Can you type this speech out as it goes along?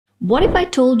What if I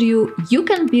told you you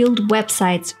can build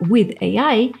websites with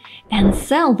AI and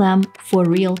sell them for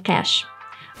real cash?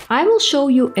 I will show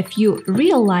you a few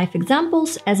real-life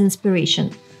examples as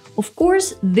inspiration. Of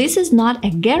course, this is not a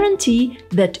guarantee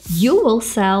that you will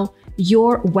sell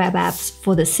your web apps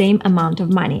for the same amount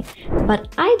of money.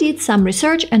 But I did some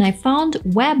research and I found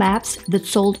web apps that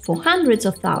sold for hundreds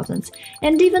of thousands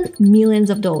and even millions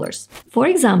of dollars. For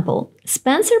example,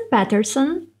 Spencer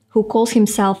Patterson, who calls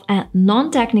himself a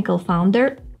non-technical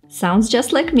founder, sounds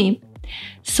just like me,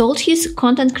 sold his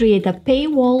content creator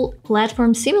paywall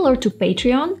platform similar to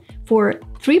Patreon for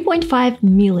 $3.5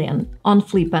 million on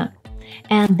Flippa,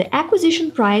 and the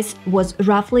acquisition price was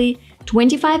roughly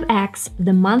 25x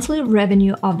the monthly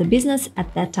revenue of the business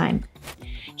at that time.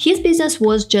 His business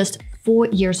was just 4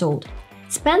 years old.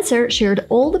 Spencer shared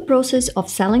all the process of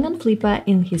selling on Flippa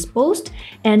in his post,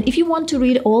 and if you want to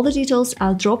read all the details,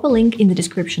 I'll drop a link in the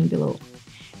description below.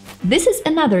 This is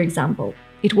another example.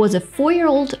 It was a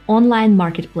 4-year-old online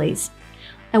marketplace,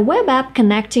 a web app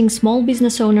connecting small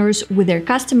business owners with their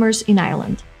customers in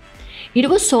Ireland. It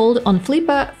was sold on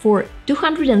Flippa for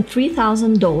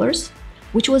 $203,000,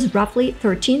 which was roughly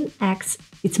 13x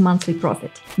its monthly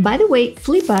profit. By the way,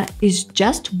 Flippa is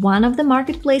just one of the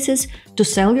marketplaces to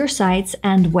sell your sites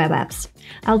and web apps.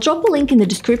 I'll drop a link in the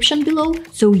description below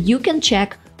so you can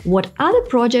check what other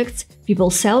projects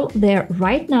people sell there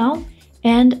right now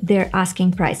and their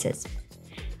asking prices.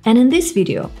 And in this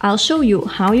video, I'll show you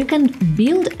how you can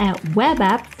build a web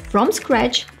app from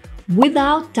scratch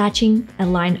without touching a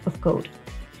line of code.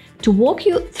 To walk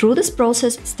you through this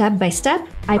process step by step,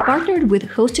 I partnered with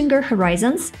Hostinger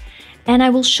Horizons, and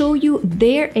I will show you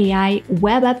their AI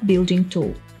web app building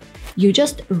tool. You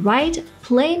just write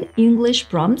plain English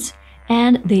prompts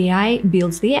and the AI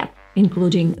builds the app,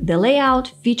 including the layout,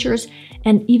 features,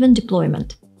 and even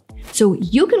deployment. So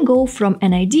you can go from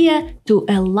an idea to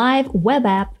a live web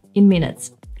app in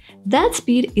minutes. That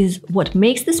speed is what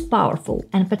makes this powerful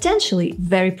and potentially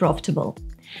very profitable.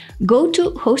 Go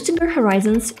to Hostinger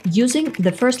Horizons using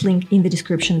the first link in the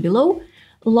description below,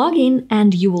 log in,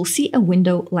 and you will see a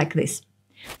window like this.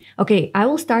 Okay, I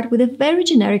will start with a very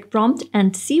generic prompt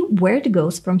and see where it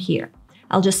goes from here.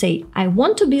 I'll just say, I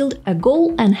want to build a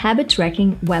goal and habit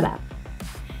tracking web app.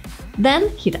 Then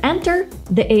hit enter,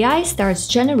 the AI starts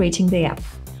generating the app.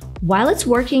 While it's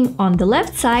working, on the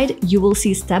left side, you will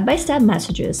see step-by-step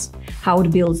messages, how it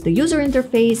builds the user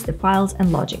interface, the files,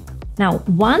 and logic. Now,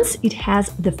 once it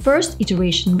has the first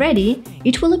iteration ready,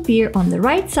 it will appear on the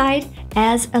right side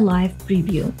as a live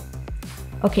preview.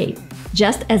 Okay,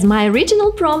 just as my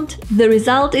original prompt, the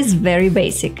result is very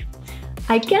basic.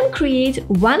 I can create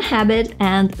one habit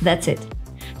and that's it.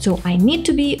 So I need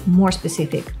to be more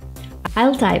specific.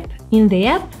 I'll type in the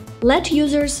app, let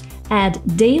users add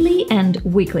daily and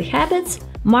weekly habits,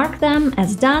 mark them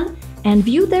as done, and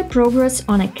view their progress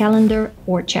on a calendar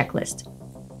or checklist.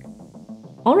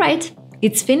 Alright,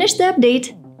 it's finished the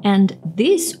update, and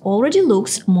this already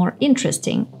looks more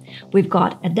interesting. We've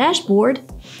got a dashboard,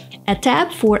 a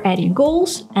tab for adding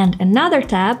goals, and another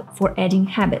tab for adding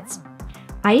habits.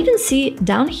 I even see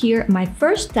down here my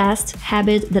first test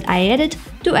habit that I added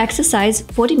to exercise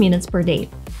 40 minutes per day.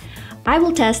 I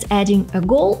will test adding a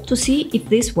goal to see if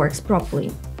this works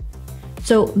properly.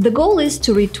 So the goal is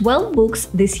to read 12 books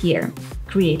this year.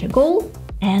 Create a goal,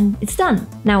 and it's done.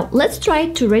 Now let's try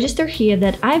to register here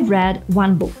that I've read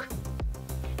one book.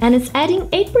 And it's adding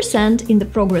 8% in the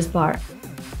progress bar.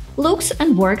 Looks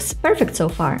and works perfect so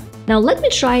far. Now let me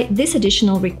try this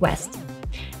additional request.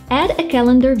 Add a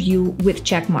calendar view with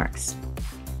check marks.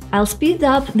 I'll speed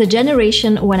up the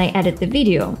generation when I edit the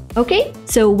video. Okay,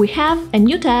 so we have a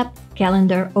new tab,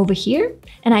 calendar, over here,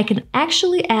 and I can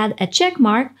actually add a check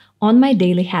mark on my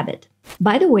daily habit.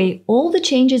 By the way, all the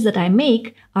changes that I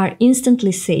make are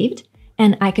instantly saved,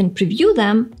 and I can preview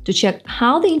them to check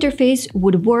how the interface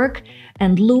would work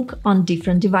and look on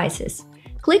different devices.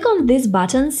 Click on these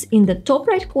buttons in the top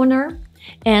right corner,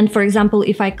 and for example,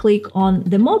 if I click on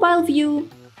the mobile view,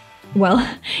 well,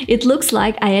 it looks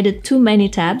like I added too many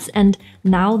tabs and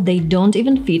now they don't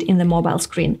even fit in the mobile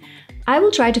screen. I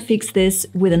will try to fix this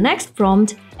with the next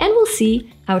prompt and we'll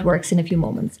see how it works in a few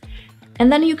moments. And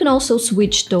then you can also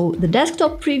switch to the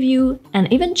desktop preview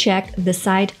and even check the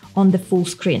site on the full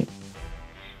screen.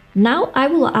 Now I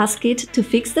will ask it to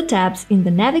fix the tabs in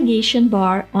the navigation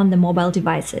bar on the mobile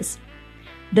devices.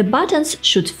 The buttons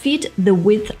should fit the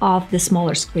width of the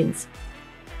smaller screens.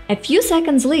 A few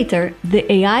seconds later,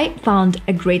 the AI found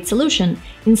a great solution.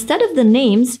 Instead of the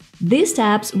names, these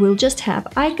tabs will just have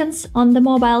icons on the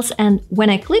mobiles, and when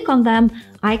I click on them,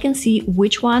 I can see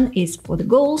which one is for the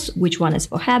goals, which one is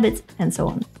for habits, and so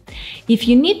on. If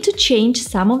you need to change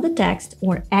some of the text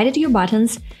or edit your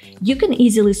buttons, you can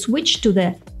easily switch to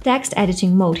the text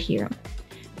editing mode here.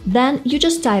 Then you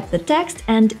just type the text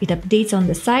and it updates on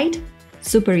the site.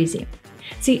 Super easy.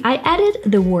 See, I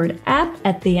added the word app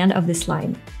at the end of this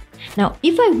line. Now,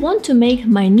 if I want to make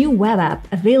my new web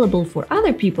app available for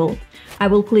other people, I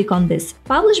will click on this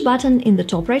Publish button in the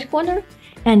top right corner,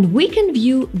 and we can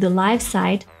view the live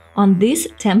site on this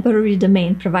temporary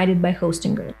domain provided by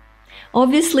Hostinger.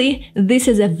 Obviously, this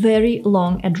is a very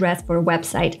long address for a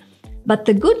website, but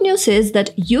the good news is that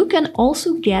you can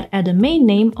also get a domain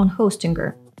name on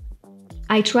Hostinger.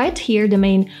 I tried here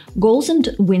domain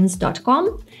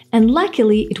goalsandwins.com, and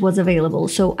luckily it was available,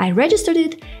 so I registered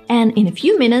it, and in a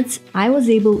few minutes I was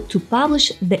able to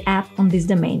publish the app on this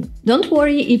domain. Don't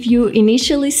worry if you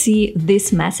initially see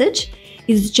this message.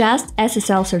 It's just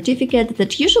SSL certificate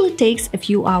that usually takes a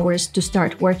few hours to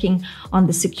start working on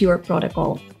the secure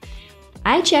protocol.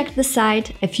 I checked the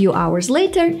site a few hours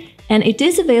later, and it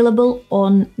is available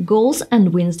on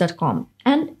goalsandwins.com,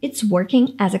 and it's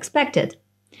working as expected.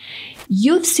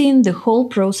 You've seen the whole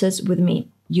process with me.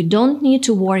 You don't need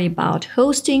to worry about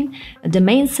hosting, a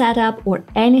domain setup, or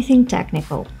anything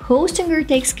technical. Hostinger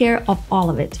takes care of all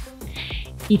of it.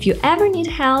 If you ever need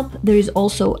help, there is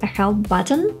also a help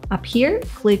button up here.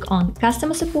 Click on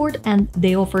customer support and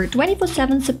they offer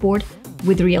 24/7 support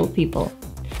with real people.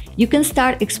 You can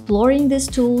start exploring these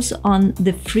tools on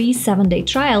the free 7-day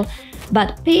trial,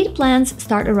 but paid plans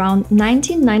start around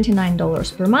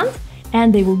 $19.99 per month,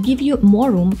 and they will give you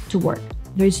more room to work.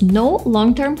 There is no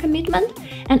long-term commitment,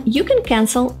 and you can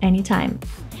cancel anytime.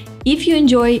 If you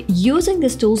enjoy using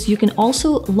these tools, you can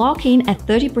also lock in a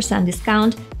 30%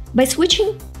 discount by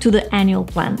switching to the annual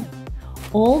plan.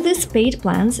 All these paid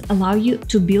plans allow you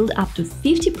to build up to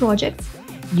 50 projects.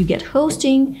 You get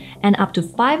hosting and up to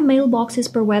 5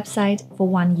 mailboxes per website for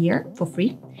 1 year for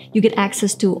free. You get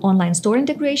access to online store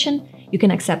integration, you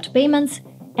can accept payments,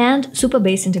 and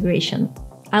Superbase integration.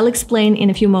 I'll explain in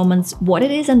a few moments what it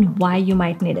is and why you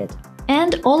might need it.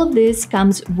 And all of this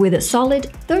comes with a solid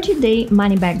 30-day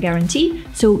money-back guarantee,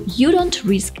 so you don't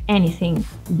risk anything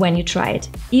when you try it,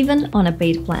 even on a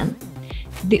paid plan.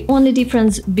 The only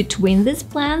difference between these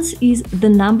plans is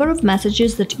the number of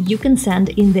messages that you can send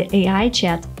in the AI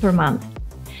chat per month.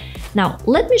 Now,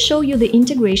 let me show you the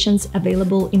integrations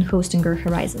available in Hostinger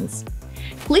Horizons.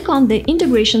 Click on the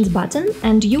Integrations button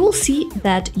and you will see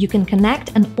that you can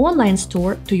connect an online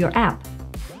store to your app.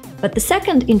 But the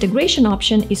second integration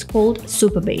option is called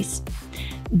Superbase.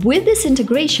 With this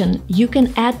integration, you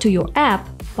can add to your app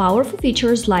powerful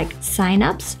features like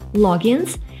signups,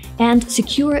 logins, and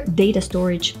secure data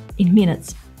storage in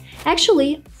minutes.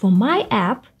 Actually, for my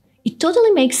app, it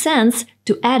totally makes sense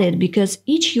to add it because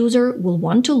each user will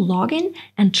want to log in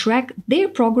and track their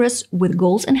progress with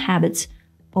goals and habits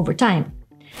over time.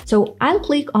 So I'll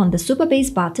click on the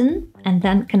Superbase button and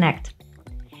then connect.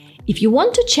 If you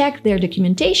want to check their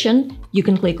documentation, you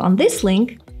can click on this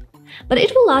link, but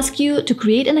it will ask you to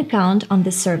create an account on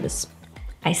this service.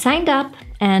 I signed up,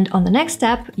 and on the next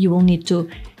step, you will need to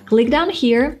click down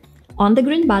here on the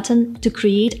green button to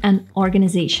create an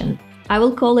organization. I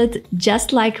will call it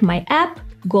just like my app,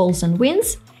 Goals and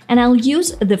Wins, and I'll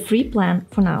use the free plan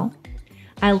for now.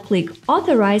 I'll click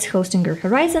Authorize Hostinger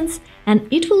Horizons, and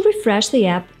it will refresh the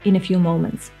app in a few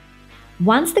moments.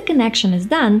 Once the connection is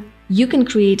done, you can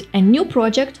create a new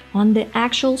project on the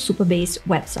actual Superbase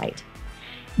website.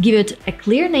 Give it a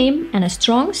clear name and a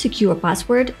strong, secure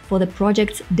password for the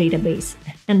project's database,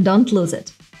 and don't lose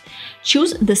it.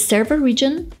 Choose the server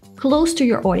region close to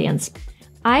your audience.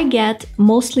 I get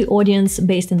mostly audience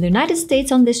based in the United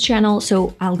States on this channel,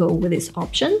 so I'll go with this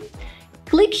option.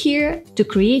 Click here to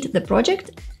create the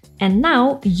project, and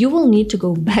now you will need to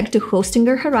go back to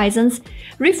Hostinger Horizons,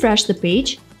 refresh the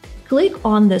page, click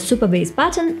on the Superbase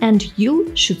button, and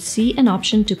you should see an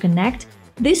option to connect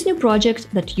this new project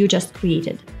that you just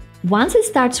created. Once it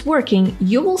starts working,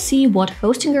 you will see what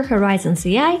Hostinger Horizons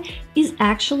AI is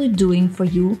actually doing for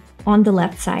you on the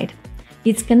left side.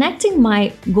 It's connecting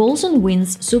my Goals and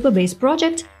Wins Superbase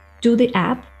project to the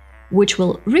app, which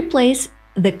will replace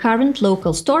the current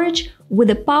local storage with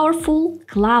a powerful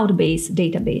cloud-based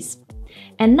database.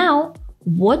 And now,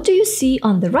 what do you see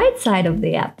on the right side of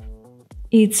the app?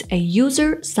 It's a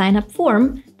user sign-up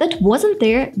form that wasn't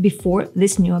there before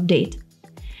this new update.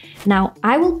 Now,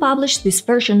 I will publish this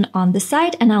version on the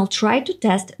site and I'll try to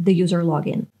test the user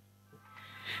login.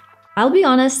 I'll be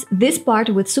honest, this part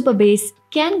with Superbase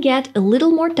can get a little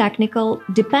more technical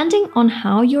depending on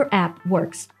how your app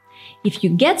works. If you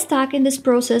get stuck in this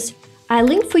process, I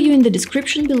link for you in the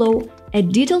description below a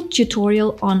detailed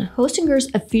tutorial on Hostinger's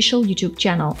official YouTube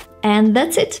channel. And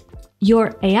that's it!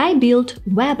 Your AI-built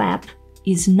web app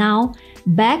is now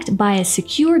backed by a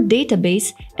secure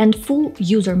database and full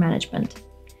user management.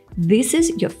 This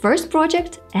is your first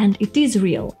project and it is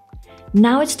real.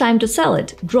 Now it's time to sell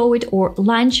it, grow it, or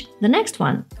launch the next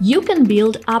one. You can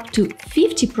build up to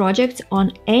 50 projects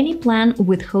on any plan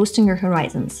with Hostinger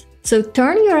Horizons. So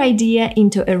turn your idea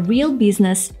into a real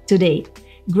business today.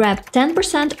 Grab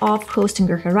 10% off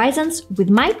Hostinger Horizons with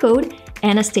my code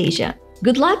Anastasia.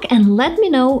 Good luck and let me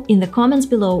know in the comments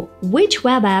below which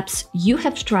web apps you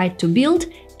have tried to build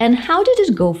and how did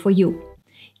it go for you.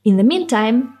 In the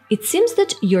meantime, it seems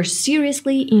that you're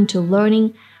seriously into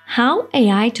learning how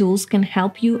AI tools can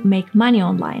help you make money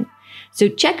online. So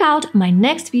check out my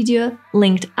next video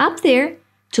linked up there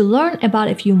to learn about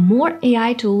a few more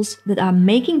AI tools that are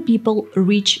making people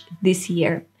rich this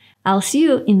year. I'll see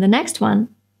you in the next one.